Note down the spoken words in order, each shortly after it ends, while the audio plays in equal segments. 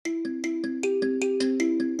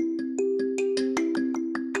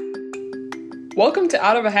Welcome to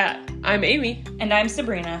Out of a Hat. I'm Amy. And I'm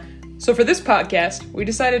Sabrina. So for this podcast, we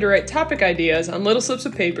decided to write topic ideas on little slips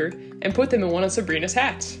of paper and put them in one of Sabrina's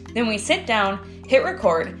hats. Then we sit down, hit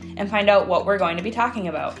record, and find out what we're going to be talking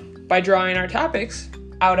about. By drawing our topics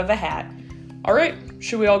out of a hat. All right,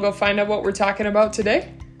 should we all go find out what we're talking about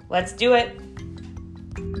today? Let's do it.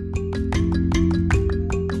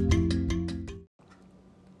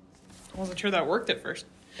 I wasn't sure that worked at first.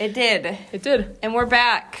 It did. It did. And we're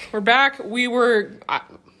back. We're back. We were,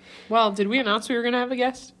 did we announce we were going to have a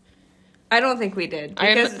guest? I don't think we did,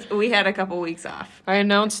 because we had a couple weeks off. I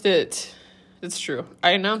announced it. It's true.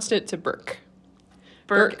 I announced it to Burke.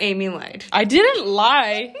 Burke, Amy lied. I didn't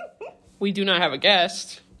lie. We do not have a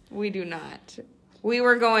guest. We do not. We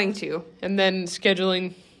were going to. And then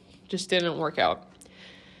scheduling just didn't work out.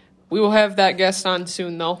 We will have that guest on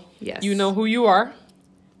soon, though. Yes. You know who you are.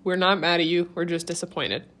 We're not mad at you. We're just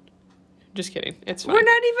disappointed. Just kidding. It's fine. We're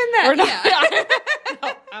not even that. We're not.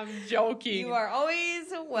 No, I'm joking. You are always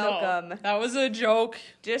welcome. No, that was a joke.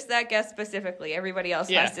 Just that guest specifically. Everybody else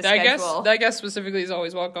has to schedule. That guest specifically is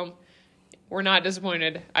always welcome. We're not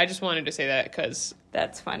disappointed. I just wanted to say that because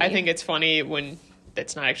that's funny. I think it's funny when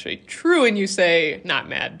that's not actually true and you say not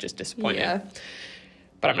mad, just disappointed. Yeah.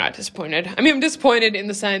 But I'm not disappointed. I mean, I'm disappointed in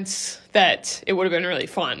the sense that it would have been really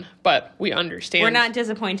fun, but we understand. We're not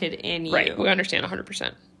disappointed in you. Right. We understand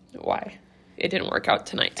 100% why it didn't work out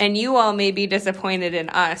tonight. And you all may be disappointed in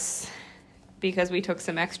us because we took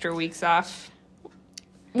some extra weeks off.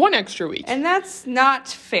 One extra week. And that's not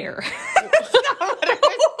fair. That's not what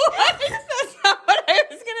I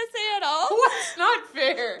was going to say at all. What's not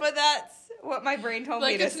fair? But that's what my brain told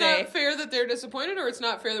me to it's say. It's not fair that they're disappointed, or it's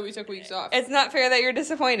not fair that we took weeks off? It's not fair that you're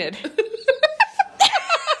disappointed.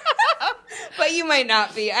 But you might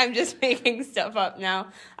not be. I'm just making stuff up now.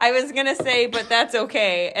 I was going to say, but that's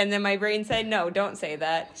okay. And then my brain said, no, don't say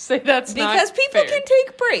that. Say that's not fair. Because people can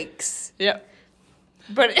take breaks. Yep.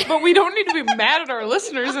 But we don't need to be mad at our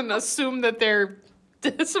listeners and assume that they're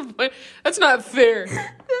disappointed. That's not fair. This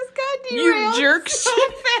got derailed You jerks. so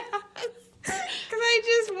fast. Because I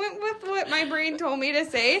just went with what my brain told me to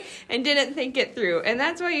say and didn't think it through. And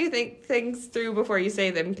that's why you think things through before you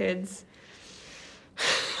say them, kids.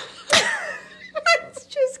 Let's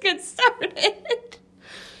just get started.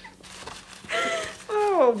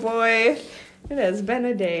 Oh, boy. It has been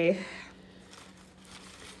a day.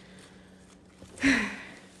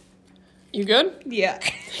 You good? Yeah.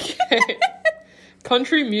 Okay.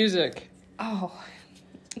 Country music. Oh,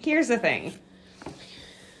 here's the thing.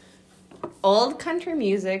 Old country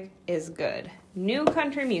music is good. New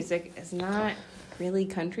country music is not really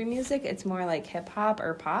country music. It's more like hip hop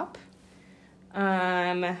or pop.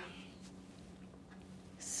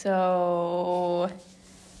 So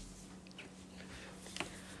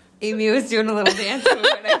Amy was doing a little dance move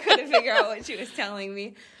and I couldn't figure out what she was telling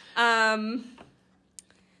me. So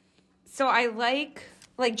I like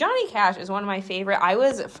Johnny Cash is one of my favorite.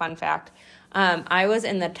 Fun fact, I was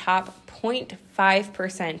in the top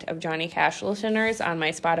 0.5% of Johnny Cash listeners on my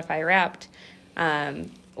Spotify Wrapped,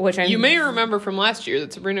 which You may remember from last year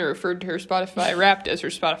that Sabrina referred to her Spotify Wrapped as her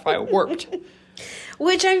Spotify Warped.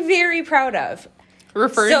 Which I'm very proud of.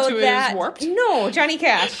 Referring to it as Warped? No, Johnny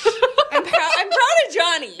Cash. I'm proud of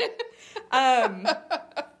Johnny.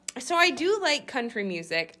 So I do like country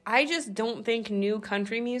music. I just don't think new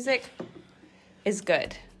country music is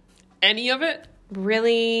good. Any of it?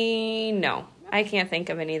 Really, no. I can't think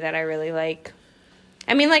of any that I really like.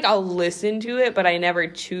 I mean, I'll listen to it, but I never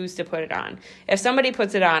choose to put it on. If somebody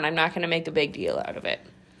puts it on, I'm not going to make a big deal out of it.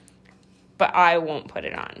 But I won't put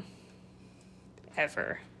it on.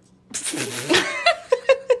 Ever.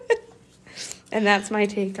 And that's my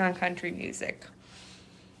take on country music.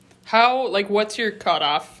 What's your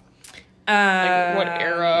cutoff? What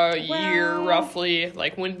era, year, roughly?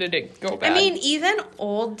 When did it go bad? I mean, even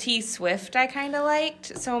old T Swift I kind of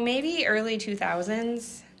liked. So maybe early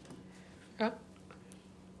 2000s. Huh?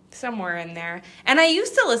 Somewhere in there. And I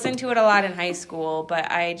used to listen to it a lot in high school, but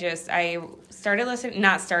I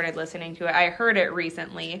not started listening to it. I heard it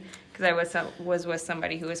recently because I was with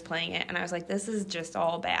somebody who was playing it. And I was like, this is just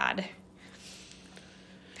all bad.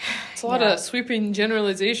 It's a lot of sweeping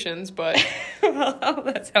generalizations, but... Well,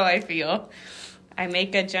 that's how I feel. I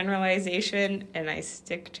make a generalization, and I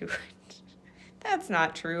stick to it. That's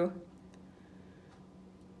not true.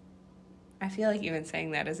 I feel like even saying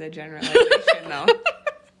that is a generalization, though.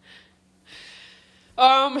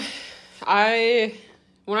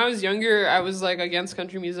 When I was younger, I was, against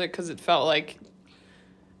country music because it felt like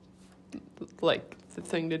the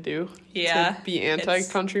thing to do. Yeah. To be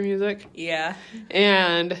anti-country music. Yeah.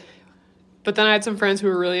 But then I had some friends who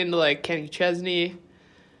were really into, Kenny Chesney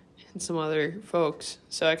and some other folks.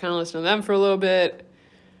 So I kind of listened to them for a little bit.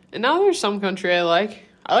 And now there's some country I like.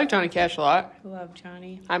 I like Johnny Cash a lot. I love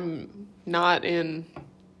Johnny. I'm not in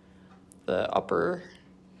the upper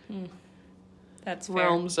That's fair.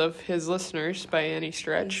 realms of his listeners by any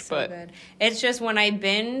stretch, He's so but good. It's just when I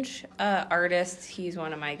binge artists, he's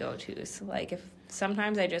one of my go-tos. Like, if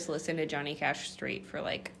sometimes I just listen to Johnny Cash straight for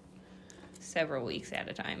like several weeks at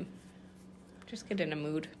a time. Just get in a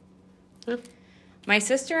mood. Yeah. My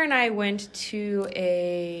sister and I went to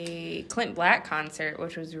a Clint Black concert,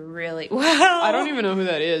 which was really well. I don't even know who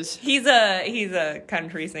that is. He's a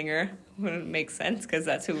country singer. It makes sense because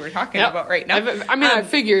that's who we're talking about right now. I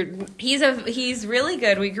figured. He's really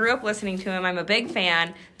good. We grew up listening to him. I'm a big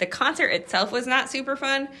fan. The concert itself was not super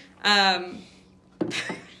fun,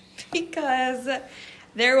 because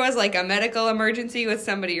there was like a medical emergency with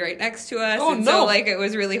somebody right next to us. Oh, and no. so like it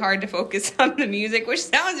was really hard to focus on the music, which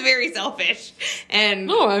sounds very selfish. And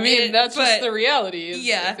No, I mean, that's just but- the reality. Is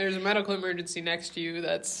Yeah. If there's a medical emergency next to you,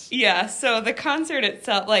 that's... Yeah, so the concert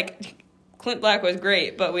itself, like, Clint Black was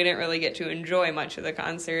great, but we didn't really get to enjoy much of the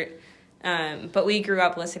concert. But we grew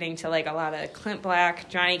up listening to, like, a lot of Clint Black,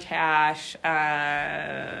 Johnny Cash,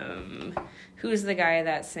 who's the guy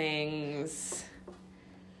that sings,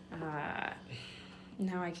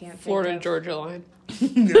 now I can't Florida think Georgia line.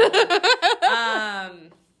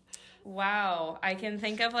 Wow, I can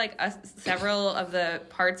think of, like, several of the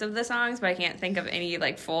parts of the songs, but I can't think of any,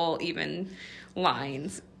 like, full, even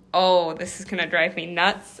lines. Oh, this is gonna drive me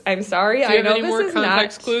nuts. I'm sorry. Do you have any this more is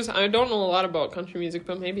context not, clues? I don't know a lot about country music,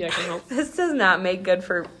 but maybe I can help. This does not make good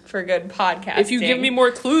for good podcasting. If you give me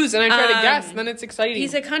more clues and I try to guess, then it's exciting.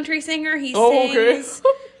 He's a country singer. He okay. sings.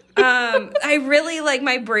 I really like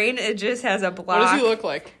my brain. It just has a block. What does he look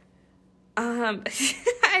like?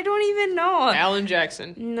 I don't even know. Alan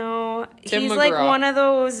Jackson. No, Tim he's McGraw. like one of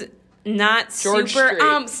those not George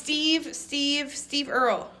super. Strait. Steve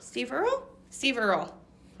Earle. Steve Earle.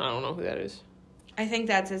 I don't know who that is. I think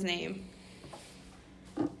that's his name.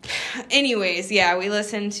 Anyways, yeah, we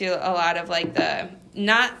listened to a lot of like the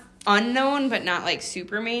not unknown, but not like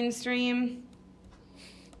super mainstream.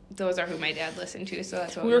 Those are who my dad listened to, so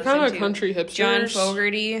that's what We were kind of listened to. country hipsters. John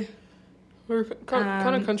Fogerty. We were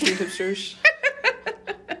kind of country hipsters.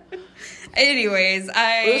 Anyways,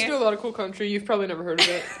 We listen to a lot of cool country. You've probably never heard of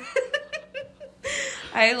it.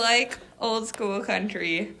 I like old school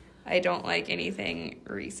country. I don't like anything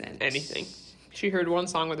recent. Anything. She heard one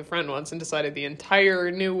song with a friend once and decided the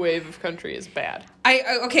entire new wave of country is bad.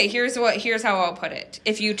 Okay, here's how I'll put it.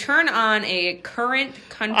 If you turn on a current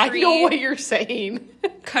country I know what you're saying.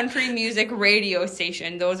 country music radio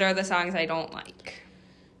station, those are the songs I don't like.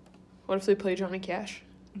 What if they play Johnny Cash?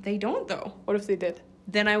 They don't though. What if they did?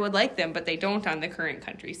 Then I would like them, but they don't on the current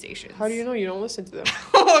country stations. How do you know you don't listen to them?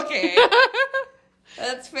 Okay.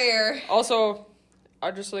 That's fair. Also,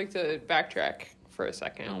 I'd just like to backtrack for a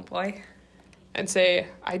second. Oh boy. And say,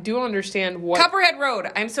 I do understand what... Copperhead Road.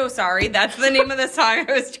 I'm so sorry. That's the name of the song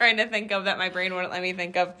I was trying to think of that my brain wouldn't let me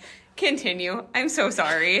think of. Continue. I'm so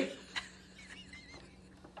sorry.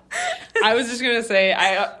 I was just going to say,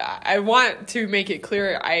 I want to make it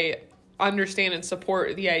clear I understand and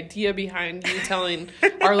support the idea behind you telling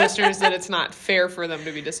our listeners that it's not fair for them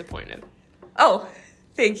to be disappointed. Oh,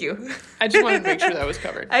 thank you. I just wanted to make sure that was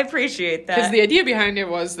covered. I appreciate that. Because the idea behind it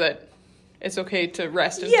was that it's okay to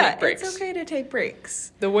rest and take breaks. It's okay to take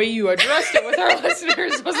breaks. The way you addressed it with our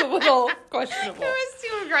listeners was a little questionable. It was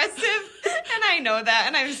too aggressive, and I know that,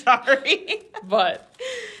 and I'm sorry. But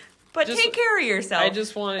But take care of yourself. I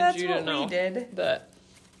just wanted That's you to what know we did. that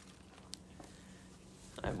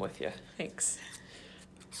I'm with you. Thanks.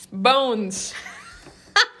 Bones.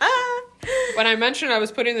 When I mentioned I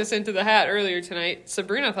was putting this into the hat earlier tonight,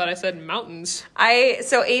 Sabrina thought I said mountains.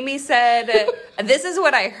 So Amy said, this is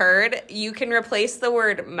what I heard. You can replace the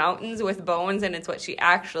word mountains with bones, and it's what she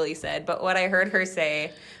actually said. But what I heard her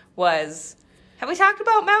say was, have we talked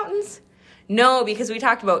about mountains? No, because we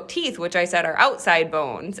talked about teeth, which I said are outside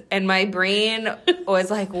bones. And my brain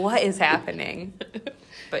was like, what is happening?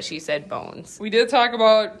 But she said bones. We did talk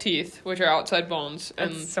about teeth, which are outside bones.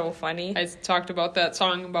 And That's so funny. I talked about that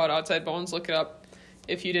song about outside bones. Look it up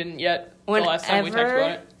if you didn't yet. The last time we talked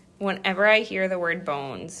about it. Whenever I hear the word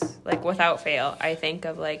bones, like without fail, I think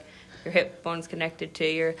of like your hip bone's connected to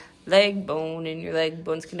your leg bone and your leg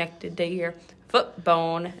bone's connected to your foot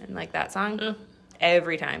bone, and like that song. Yeah.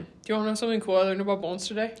 Every time. Do you want to know something cool I learned about bones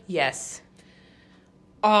today? Yes.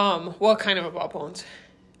 Well, kind of about bones.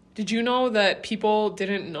 Did you know that people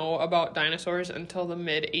didn't know about dinosaurs until the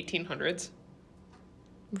mid-1800s?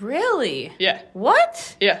 Really? Yeah.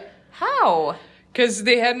 What? Yeah. How? Because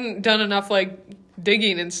they hadn't done enough, like,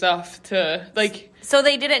 digging and stuff to, like... So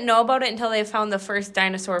they didn't know about it until they found the first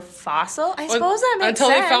dinosaur fossil? I suppose that makes sense.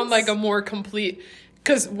 Until they found, like, a more complete...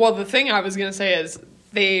 Because, well, the thing I was going to say is,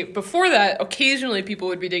 before that, occasionally people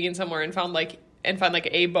would be digging somewhere and find, like,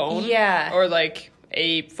 a bone. Yeah. Or, like,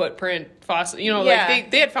 a footprint fossil. You know, like,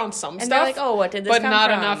 they had found some and stuff. They're like, oh, what did this but come not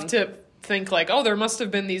from? enough to think, like, oh, there must have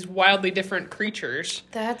been these wildly different creatures.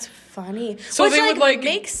 That's funny. So which, they would, like...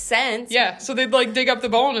 makes sense. Yeah, so they'd, like, dig up the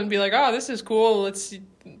bone and be like, oh, this is cool. Let's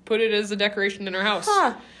put it as a decoration in our house.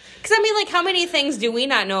 Huh. Because, I mean, like, how many things do we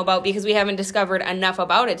not know about because we haven't discovered enough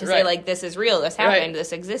about it to say, like, this is real, this happened,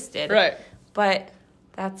 this existed. Right. But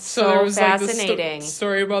that's so there was, fascinating. Like, the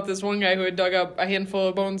story about this one guy who had dug up a handful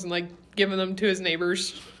of bones and, like, given them to his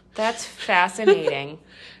neighbors. That's fascinating.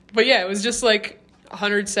 But, yeah, it was just, like,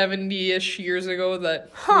 170-ish years ago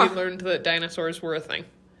that we learned that dinosaurs were a thing.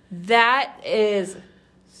 That is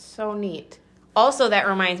so neat. Also, that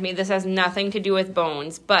reminds me, this has nothing to do with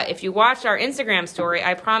bones, but if you watched our Instagram story,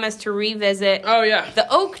 I promised to revisit the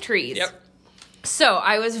oak trees. Yep. So,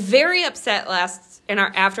 I was very upset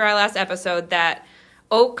after our last episode that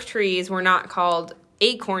oak trees were not called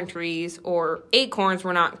acorn trees, or acorns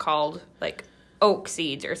were not called, like, oak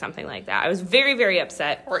seeds or something like that. I was very, very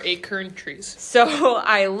upset. Or acorn trees. So,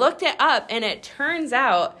 I looked it up, and it turns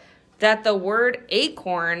out that the word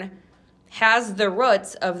acorn has the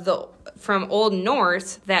roots from Old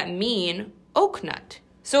Norse that mean oak nut.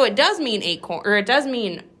 So it does mean acorn, or it does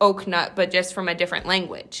mean oak nut, but just from a different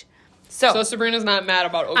language. So Sabrina's not mad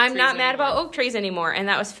about oak trees I'm not mad about oak trees anymore, and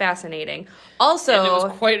that was fascinating. Also, and it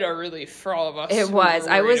was quite a relief for all of us. It was.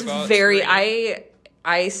 I was very...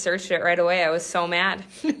 I searched it right away. I was so mad.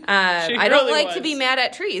 I don't like to be mad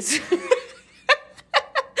at trees.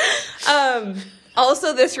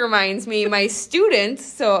 Also, this reminds me, my students,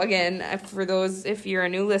 so again, for those, if you're a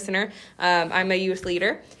new listener, I'm a youth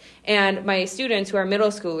leader, and my students who are middle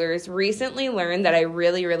schoolers recently learned that I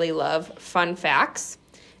really, really love fun facts,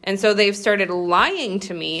 and so they've started lying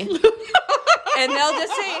to me, and they'll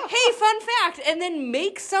just say, hey, fun fact, and then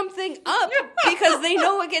make something up, because they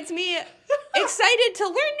know it gets me excited to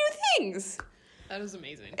learn new things. That is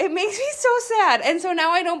amazing. It makes me so sad. And so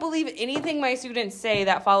now I don't believe anything my students say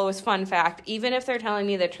that follows fun fact, even if they're telling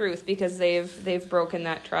me the truth, because they've broken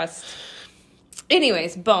that trust.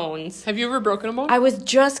 Anyways, bones. Have you ever broken a bone? I was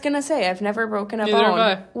just going to say, I've never broken a Neither bone.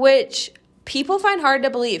 have I. Which people find hard to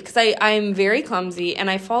believe, because I'm very clumsy, and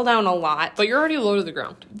I fall down a lot. But you're already low to the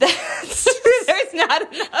ground. That's true. There's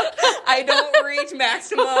not enough. I don't reach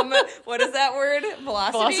maximum, what is that word?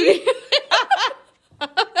 Velocity? So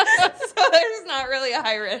there's not really a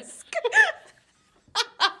high risk.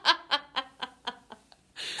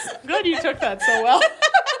 I'm glad you took that so well.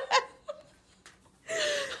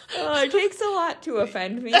 It takes a lot to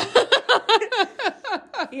offend me.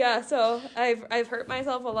 Yeah, so I've hurt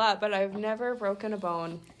myself a lot, but I've never broken a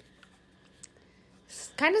bone.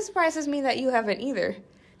 Kind of surprises me that you haven't either.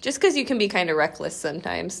 Just because you can be kind of reckless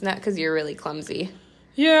sometimes, not because you're really clumsy.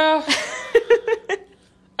 Yeah.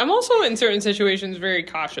 I'm also in certain situations very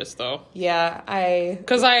cautious, though. Yeah,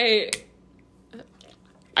 Because I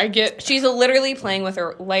get... She's literally playing with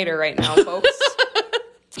her lighter right now, folks.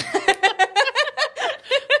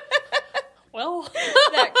 Well...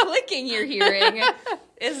 That clicking you're hearing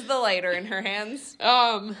is the lighter in her hands.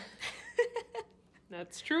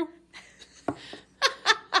 That's true.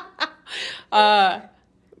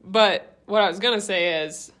 But what I was going to say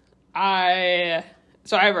is, I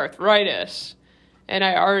have arthritis, and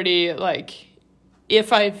I already, like,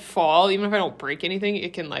 if I fall, even if I don't break anything,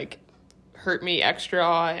 it can, like, hurt me extra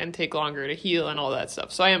and take longer to heal and all that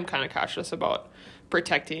stuff. So I am kind of cautious about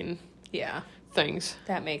protecting things.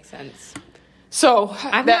 That makes sense. So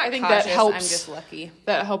I think that helps. I'm just lucky.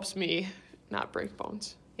 That helps me not break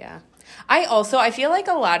bones. Yeah. I feel like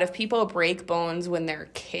a lot of people break bones when they're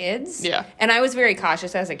kids. Yeah. And I was very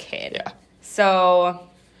cautious as a kid. Yeah. So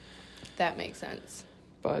that makes sense.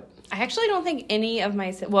 But I actually don't think any of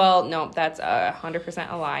my... Well, no, that's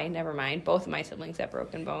 100% a lie. Never mind. Both of my siblings have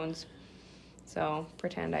broken bones. So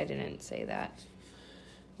pretend I didn't say that.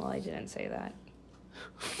 Well, I didn't say that.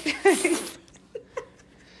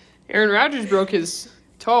 Aaron Rodgers broke his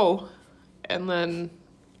toe and then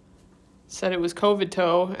said it was COVID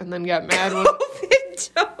toe and then got mad when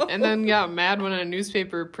when a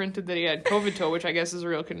newspaper printed that he had COVID toe, which I guess is a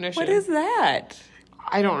real condition. What is that?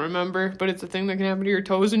 I don't remember, but it's a thing that can happen to your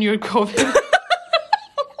toes when you had COVID.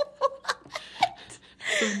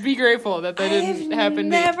 So be grateful that didn't happen to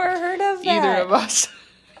never heard of that. either of us.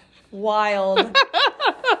 Wild.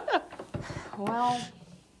 Well.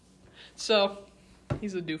 So,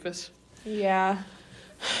 he's a doofus. Yeah.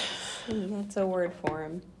 That's a word for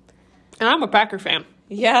him. And I'm a Packer fan.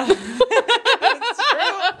 Yeah. It's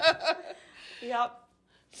true. Yep.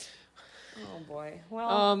 Oh, boy.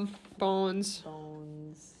 Well. Bones.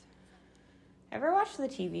 Ever watched the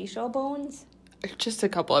TV show Bones? Just a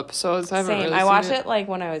couple episodes. I haven't Same. really I watched seen it like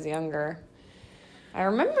when I was younger. I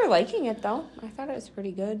remember liking it though. I thought it was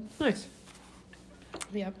pretty good. Nice.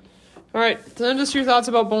 Yep. All right. Then just your thoughts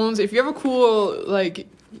about Bones. If you have a cool, like,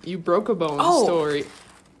 you broke a bone story.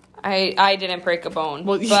 I didn't break a bone,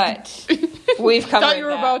 Well, but we've covered thought you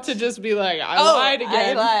were that. about to just be like, I lied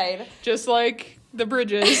again. I lied. Just like the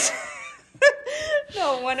Bridges.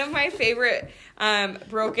 No, one of my favorite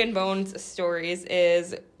broken bones stories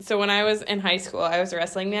is, so when I was in high school, I was a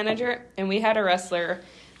wrestling manager, and we had a wrestler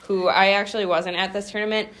who, I actually wasn't at this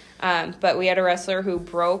tournament, but we had a wrestler who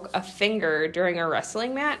broke a finger during a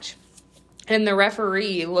wrestling match. And the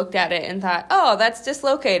referee looked at it and thought, oh, that's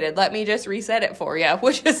dislocated. Let me just reset it for you,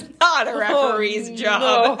 which is not a referee's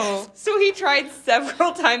job. No. So he tried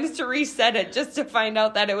several times to reset it just to find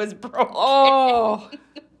out that it was broken. Oh.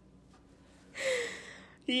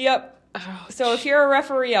 Yep. Ouch. So if you're a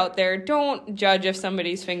referee out there, don't judge if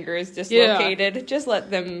somebody's finger is dislocated. Yeah. Just let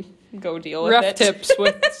them go deal with Ref it. tips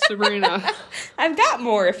with Sabrina. I've got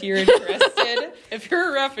more if you're interested. If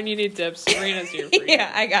you're a ref and you need tips, Sabrina's here for you. Yeah,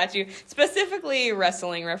 I got you. Specifically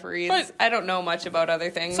wrestling referees. But I don't know much about other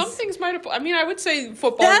things. Some things might apply. I mean, I would say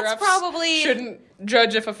football refs probably shouldn't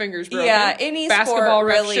judge if a finger's broken. Yeah, any basketball sport,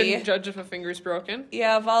 refs really. shouldn't judge if a finger's broken.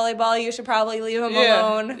 Yeah, volleyball, you should probably leave them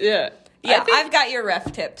alone. Yeah. Yeah, I've got your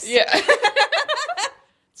ref tips. Yeah.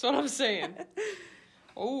 That's what I'm saying.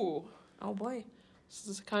 Oh. Oh, boy. This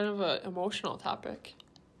is kind of an emotional topic.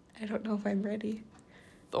 I don't know if I'm ready.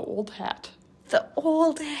 The old hat. The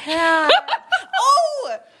old hat.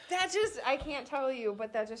 Oh! That just, I can't tell you,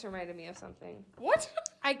 but that just reminded me of something. What?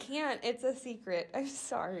 I can't. It's a secret. I'm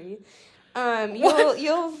sorry. What?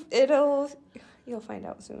 You'll find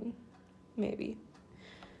out soon. Maybe.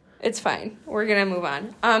 It's fine. We're going to move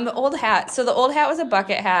on. The old hat. So the old hat was a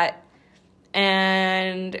bucket hat,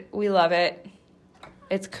 and we love it.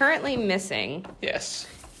 It's currently missing. Yes.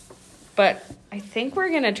 But I think we're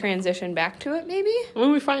going to transition back to it, maybe?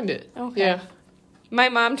 When we find it. Okay. Yeah. My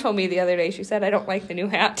mom told me the other day, she said, I don't like the new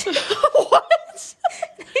hat. What?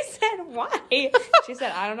 I said, why? She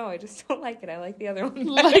said, I don't know. I just don't like it. I like the other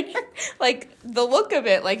one better. Like, like the look of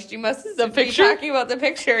it. Like she must the be picture? talking about the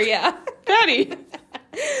picture. Yeah. Patty.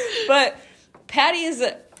 But Patty's,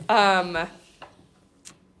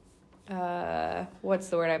 what's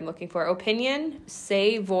the word I'm looking for? Opinion,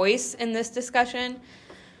 voice in this discussion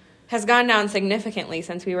has gone down significantly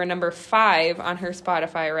since we were number 5 on her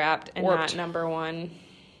Spotify Wrapped and Warped. not number 1.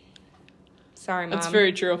 Sorry, Mom. That's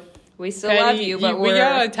very true. We still Patty, love you, but we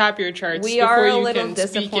gotta top your charts we before are a you little can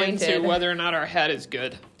speak disappointed. into whether or not our hat is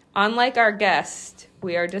good. Unlike our guest,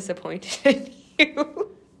 we are disappointed in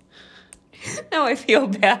you. Now I feel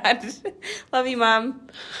bad. Love you, Mom.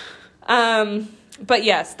 But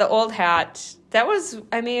yes, the old hat. That was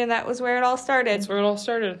where it all started. That's where it all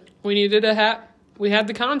started. We needed a hat. We had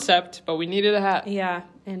the concept, but we needed a hat. Yeah,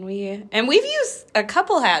 and we've used a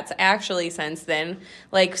couple hats actually since then.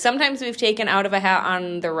 Like sometimes we've taken out of a hat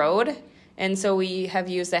on the road, and so we have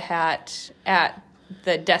used a hat at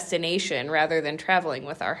the destination rather than traveling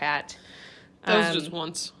with our hat. That was just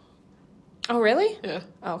once. Oh, really? Yeah.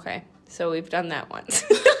 Okay. So we've done that once.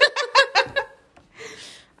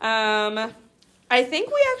 I think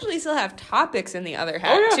we actually still have topics in the other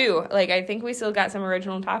hat, too. Like, I think we still got some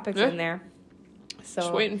original topics in there. So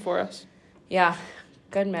just waiting for us. Yeah.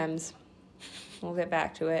 Good memes. We'll get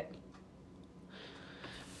back to it.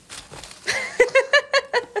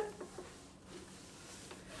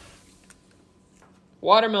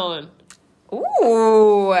 Watermelon.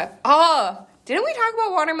 Ooh. Oh, didn't we talk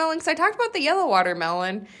about watermelon? Because I talked about the yellow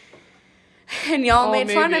watermelon. And y'all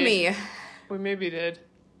made fun of me. We maybe did.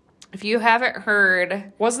 If you haven't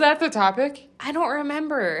heard... Was that the topic? I don't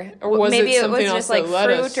remember. Or was maybe it something was else just like that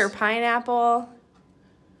fruit or pineapple.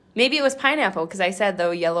 Maybe it was pineapple because I said the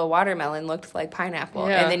yellow watermelon looked like pineapple.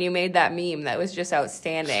 Yeah. And then you made that meme that was just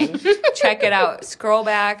outstanding. Check it out. Scroll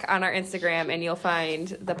back on our Instagram and you'll find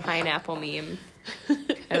the pineapple meme.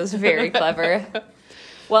 It was very clever.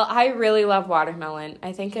 Well, I really love watermelon.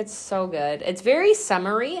 I think it's so good. It's very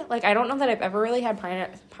summery. Like, I don't know that I've ever really had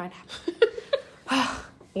pineapple.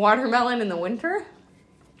 Watermelon in the winter.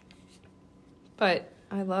 But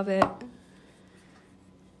I love it.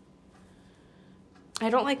 I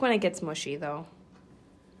don't like when it gets mushy, though.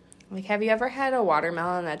 Like, have you ever had a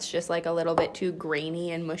watermelon that's just, like, a little bit too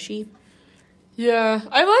grainy and mushy? Yeah.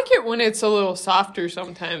 I like it when it's a little softer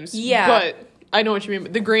sometimes. Yeah. But I know what you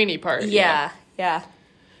mean. The grainy part. Yeah.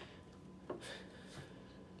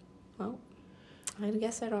 Well, I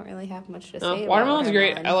guess I don't really have much to say. Watermelon's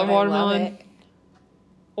great. I love watermelon.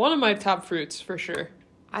 One of my top fruits, for sure.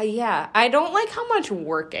 Yeah. I don't like how much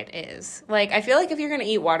work it is. Like, I feel like if you're going to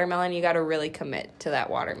eat watermelon, you got to really commit to that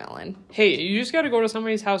watermelon. Hey, you just got to go to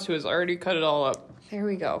somebody's house who has already cut it all up. There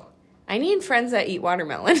we go. I need friends that eat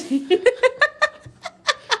watermelon. I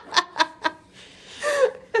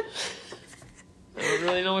don't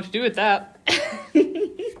really know what to do with that.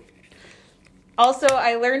 Also,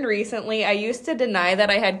 I learned recently, I used to deny that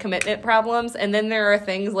I had commitment problems, and then there are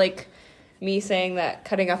things like me saying that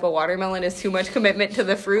cutting up a watermelon is too much commitment to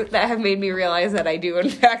the fruit that have made me realize that I do, in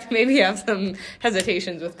fact, maybe have some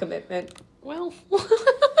hesitations with commitment. Well.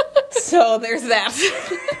 So there's that.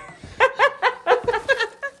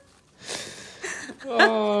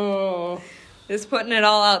 Oh. Just putting it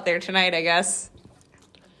all out there tonight, I guess.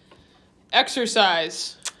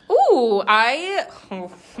 Exercise. Ooh,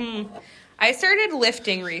 I started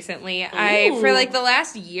lifting recently. For like the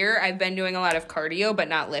last year, I've been doing a lot of cardio, but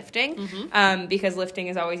not lifting, because lifting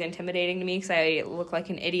is always intimidating to me because I look like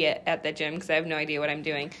an idiot at the gym because I have no idea what I'm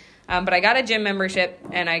doing. But I got a gym membership,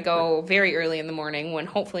 and I go very early in the morning when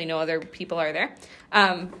hopefully no other people are there.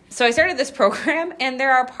 So I started this program, and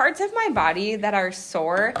there are parts of my body that are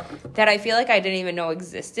sore that I feel like I didn't even know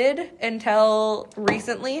existed until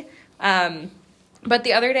recently. But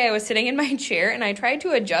the other day I was sitting in my chair and I tried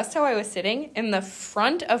to adjust how I was sitting and the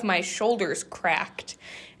front of my shoulders cracked.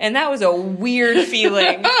 And that was a weird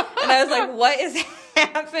feeling. And I was like, what is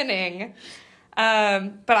happening?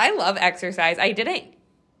 But I love exercise. I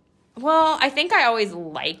think I always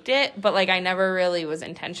liked it, but like I never really was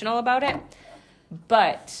intentional about it.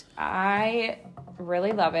 But I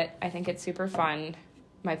really love it. I think it's super fun.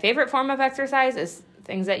 My favorite form of exercise is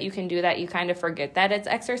things that you can do that you kind of forget that it's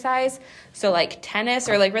exercise. So like tennis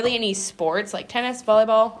or like really any sports, like tennis,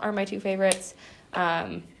 volleyball are my two favorites.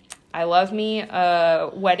 I love me a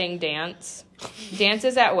wedding dance.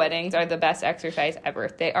 Dances at weddings are the best exercise ever.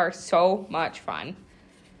 They are so much fun.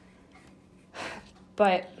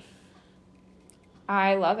 But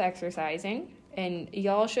I love exercising, and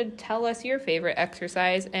y'all should tell us your favorite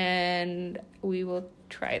exercise and we will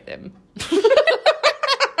try them.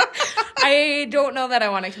 I don't know that I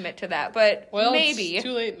want to commit to that, but maybe. It's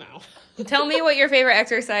too late now. Tell me what your favorite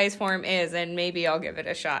exercise form is, and maybe I'll give it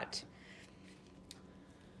a shot.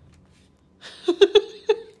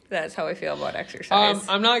 That's how I feel about exercise.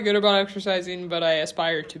 I'm not good about exercising, but I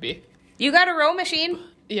aspire to be. You got a row machine?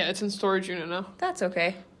 Yeah, it's in storage unit now. That's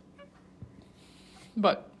okay.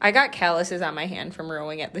 But I got calluses on my hand from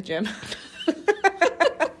rowing at the gym.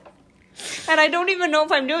 And I don't even know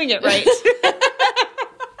if I'm doing it right.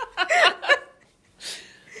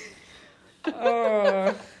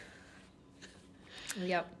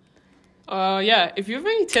 Yep. Yeah, if you have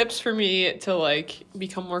any tips for me to, like,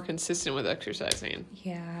 become more consistent with exercising.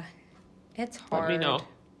 Yeah. It's hard. Let me know.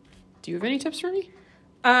 Do you have any tips for me?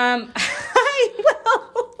 I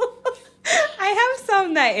have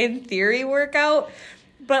some that in theory work out,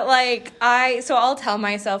 but like I'll tell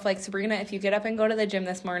myself like, Sabrina, if you get up and go to the gym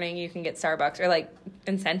this morning, you can get Starbucks, or like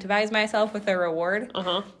incentivize myself with a reward.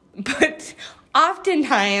 But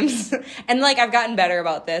oftentimes, and like I've gotten better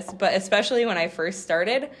about this, but especially when I first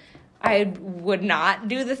started, I would not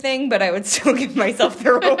do the thing, but I would still give myself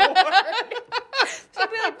the reward. So I'd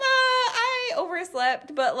be like, I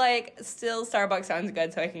overslept, but like still Starbucks sounds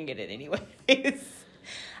good, so I can get it anyways.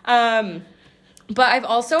 But I've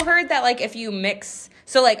also heard that like if you mix,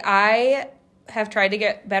 so like I have tried to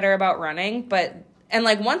get better about running, and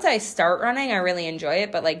like once I start running, I really enjoy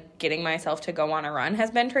it, but like getting myself to go on a run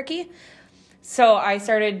has been tricky. So I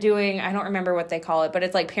started doing, I don't remember what they call it, but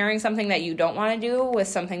it's like pairing something that you don't want to do with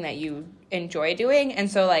something that you enjoy doing.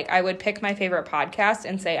 And so like I would pick my favorite podcast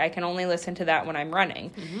and say I can only listen to that when I'm running.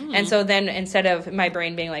 Mm-hmm. And so then instead of my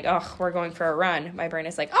brain being like, oh, we're going for a run, my brain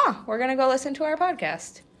is like, oh, we're going to go listen to our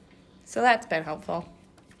podcast. So that's been helpful.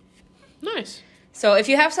 Nice. So if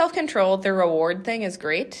you have self-control, the reward thing is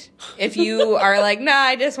great. If you are like, nah,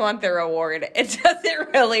 I just want the reward, it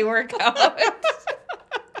doesn't really work out.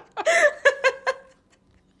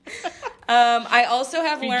 I also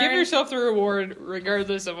have learned... You give yourself the reward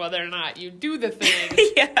regardless of whether or not you do the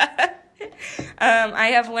thing. Yeah. I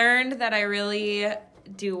have learned that I really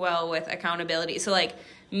do well with accountability. So, like,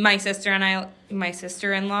 my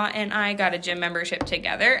sister-in-law and I got a gym membership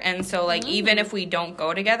together. And so, like, even if we don't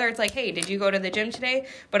go together, it's like, hey, did you go to the gym today?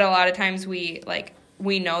 But a lot of times we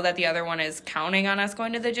know that the other one is counting on us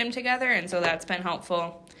going to the gym together. And so that's been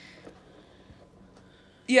helpful.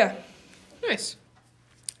 Yeah. Nice.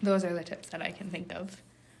 Those are the tips that I can think of.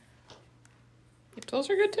 Those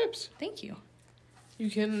are good tips. Thank you. You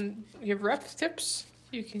can give rep tips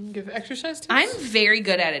You can give exercise tips? I'm very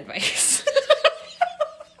good at advice.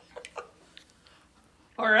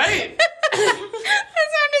 All right. That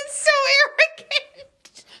sounded so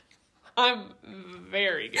arrogant. I'm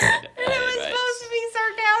very good at And it was supposed to be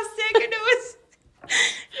sarcastic, and it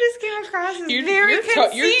just came across as very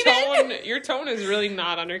conceited. Your tone is really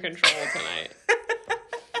not under control tonight.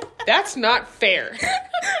 That's not fair.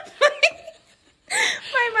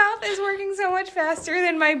 My mouth is working so much faster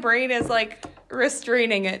than my brain is, like,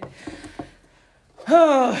 restraining it.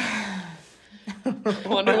 Want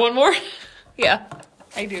to do one more? Yeah,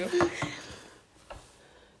 I do.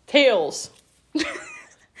 Tails.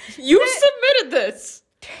 You submitted this.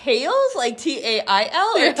 Tails? Like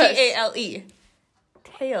T-A-I-L or Yes. T-A-L-E?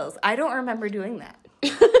 Tails. I don't remember doing that.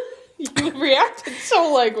 You reacted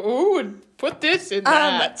so like, ooh, put this in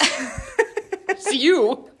that. It's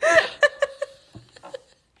you.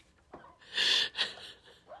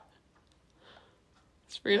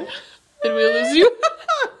 Sabrina, did we lose you?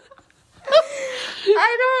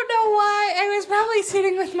 I don't know why. I was probably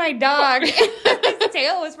sitting with my dog. His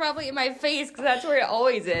tail was probably in my face because that's where it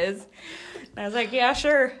always is. And I was like, yeah,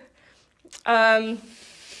 sure. I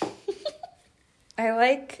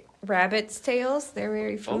like rabbits' tails. They're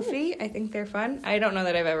very floofy. I think they're fun. I don't know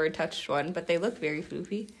that I've ever touched one, but they look very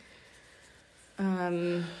floofy.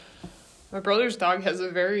 My brother's dog has a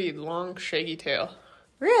very long, shaggy tail.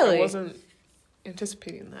 Really? I wasn't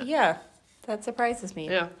anticipating that. Yeah, that surprises me.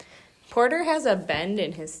 Yeah. Porter has a bend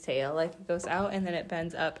in his tail. Like, it goes out and then it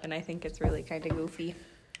bends up, and I think it's really kind of goofy.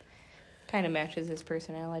 Kind of matches his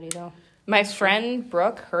personality, though. My friend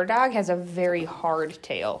Brooke, her dog has a very hard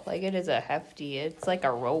tail. Like, it is a hefty. It's like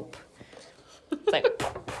a rope. It's like...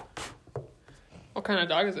 What kind of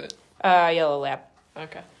dog is it? Yellow lab.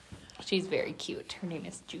 Okay. She's very cute. Her name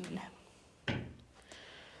is June.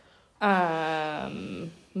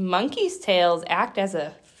 Monkeys' tails act as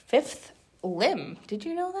a fifth limb. Did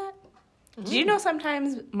you know that? Mm-hmm. Did you know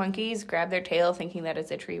sometimes monkeys grab their tail thinking that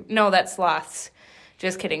it's a tree? No, that's sloths.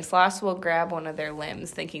 Just kidding. Sloths will grab one of their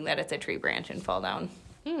limbs thinking that it's a tree branch and fall down.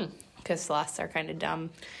 Because sloths are kind of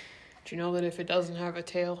dumb. Do you know that if it doesn't have a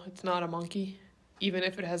tail, it's not a monkey? Even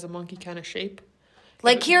if it has a monkey kind of shape?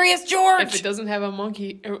 Like Curious George! If it doesn't have a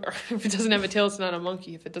monkey, or if it doesn't have a tail, it's not a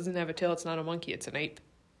monkey. If it doesn't have a tail, it's not a monkey. It's an ape.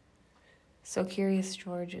 So Curious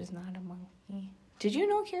George is not a monkey. Did you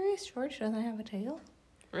know Curious George doesn't have a tail?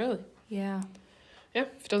 Really? Yeah. Yeah,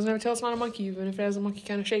 if it doesn't have a tail, it's not a monkey, even if it has a monkey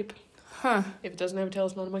kind of shape. Huh. If it doesn't have a tail,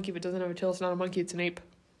 it's not a monkey. If it doesn't have a tail, it's not a monkey. It's an ape.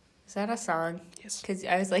 Is that a song? Yes. Because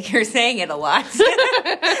I was like, you're saying it a lot.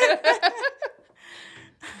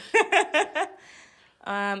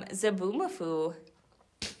 Zaboomafoo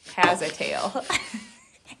has a tail.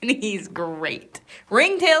 And he's great.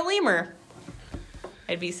 Ringtail lemur.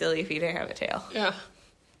 I'd be silly if he didn't have a tail. Yeah.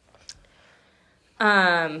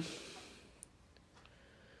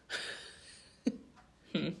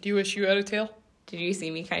 Do you wish you had a tail? Did you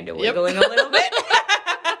see me kind of wiggling a little bit?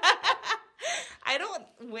 I don't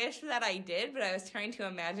wish that I did, but I was trying to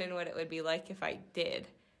imagine what it would be like if I did.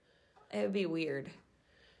 It would be weird.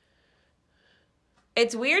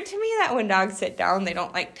 It's weird to me that when dogs sit down, they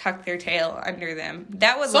don't, like, tuck their tail under them.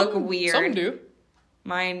 That would look weird. Some do.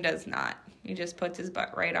 Mine does not. He just puts his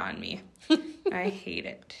butt right on me. I hate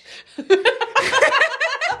it.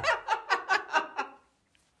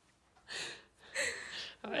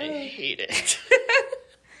 I hate it.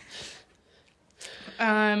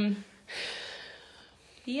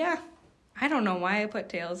 Yeah. I don't know why I put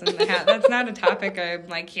tails in the hat. That's not a topic I'm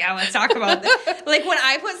like, yeah, let's talk about this. Like, when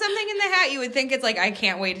I put something in the hat, you would think it's like, I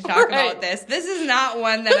can't wait to talk about this. This is not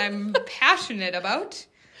one that I'm passionate about.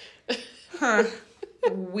 Huh.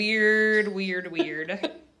 Weird.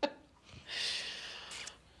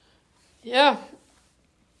 Yeah.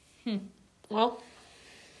 Well,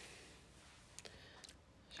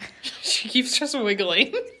 she keeps just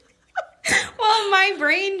wiggling. Well, my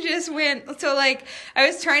brain just went, so, like, I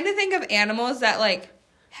was trying to think of animals that, like,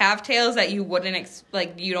 have tails that you wouldn't,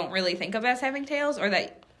 you don't really think of as having tails, or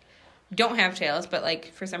that don't have tails, but,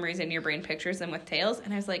 like, for some reason your brain pictures them with tails,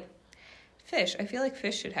 and I was like, fish. I feel like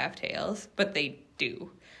fish should have tails, but they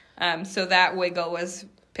do. So that wiggle was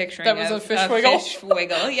picturing that was a fish wiggle? Fish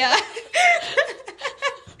wiggle, yeah.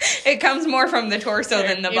 It comes more from the torso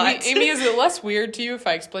than the butt. Amy, is it less weird to you if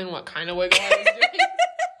I explain what kind of wiggle I was doing?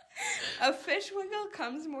 A fish wiggle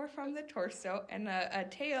comes more from the torso, and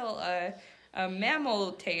a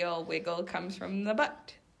mammal tail wiggle comes from the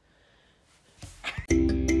butt.